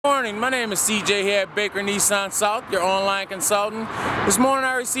Morning, my name is CJ here at Baker Nissan South, your online consultant. This morning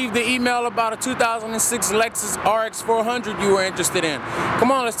I received the email about a 2006 Lexus RX 400 you were interested in.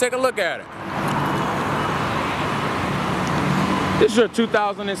 Come on, let's take a look at it. This is your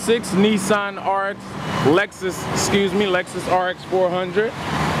 2006 Nissan Lexus RX 400.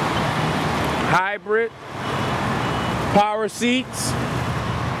 Hybrid, power seats,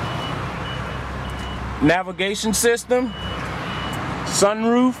 navigation system,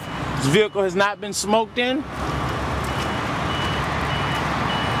 sunroof. This vehicle has not been smoked in.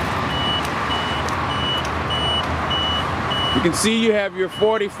 You can see you have your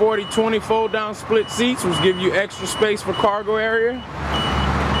 40-40-20 fold down split seats, which give you extra space for cargo area.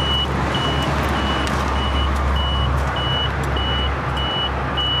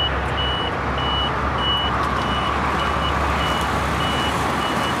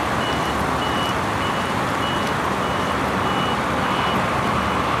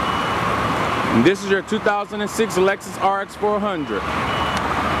 And this is your 2006 Lexus RX 400.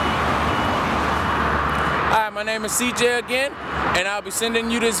 Hi, my name is CJ again, and I'll be sending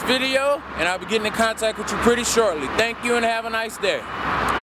you this video, and I'll be getting in contact with you pretty shortly. Thank you and have a nice day.